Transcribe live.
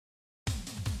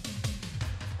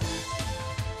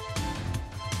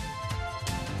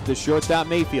to shortstop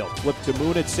Mayfield. Flip to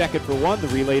Moon at second for one. The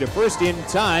relay to first in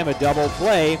time. A double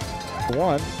play.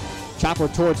 One. Chopper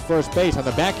towards first base on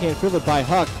the backhand fielded by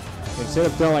Huck. Instead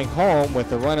of throwing home with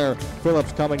the runner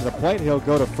Phillips coming to the plate, he'll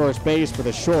go to first base for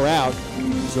the shore out.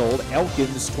 Years old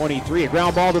Elkins, 23. A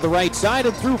ground ball to the right side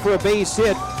and through for a base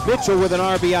hit. Mitchell with an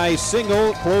RBI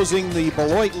single, closing the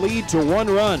Beloit lead to 1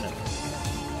 run.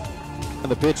 And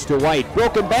the pitch to White.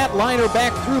 Broken bat, liner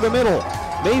back through the middle.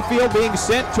 Mayfield being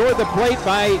sent toward the plate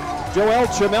by Joel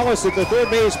Chamelis at the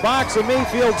third base box, and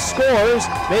Mayfield scores,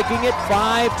 making it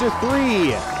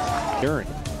 5-3.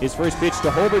 His first pitch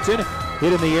to Holberton,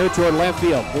 hit in the air toward left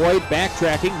field. Boyd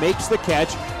backtracking, makes the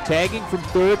catch, tagging from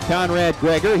third, Conrad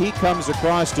Greger. He comes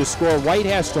across to score. White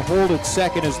has to hold at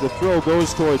second as the throw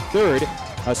goes toward third.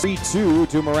 A 3-2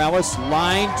 to Morales,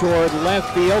 line toward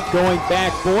left field, going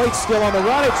back. Boyd still on the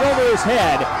run, it's over his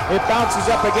head. It bounces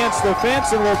up against the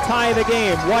fence and will tie the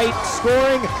game. White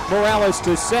scoring, Morales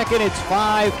to second. It's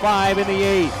 5-5 in the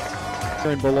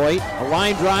 8th. In Beloit, a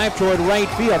line drive toward right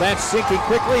field. That's sinking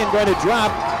quickly and going to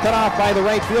drop. Cut off by the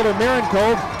right fielder,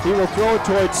 Marinkov. He will throw it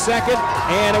towards second,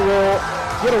 and it will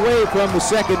get away from the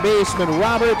second baseman,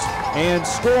 Roberts, and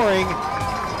scoring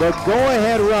the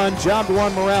go-ahead run, job to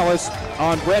one Morales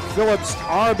on Brett Phillips'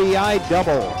 RBI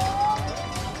double.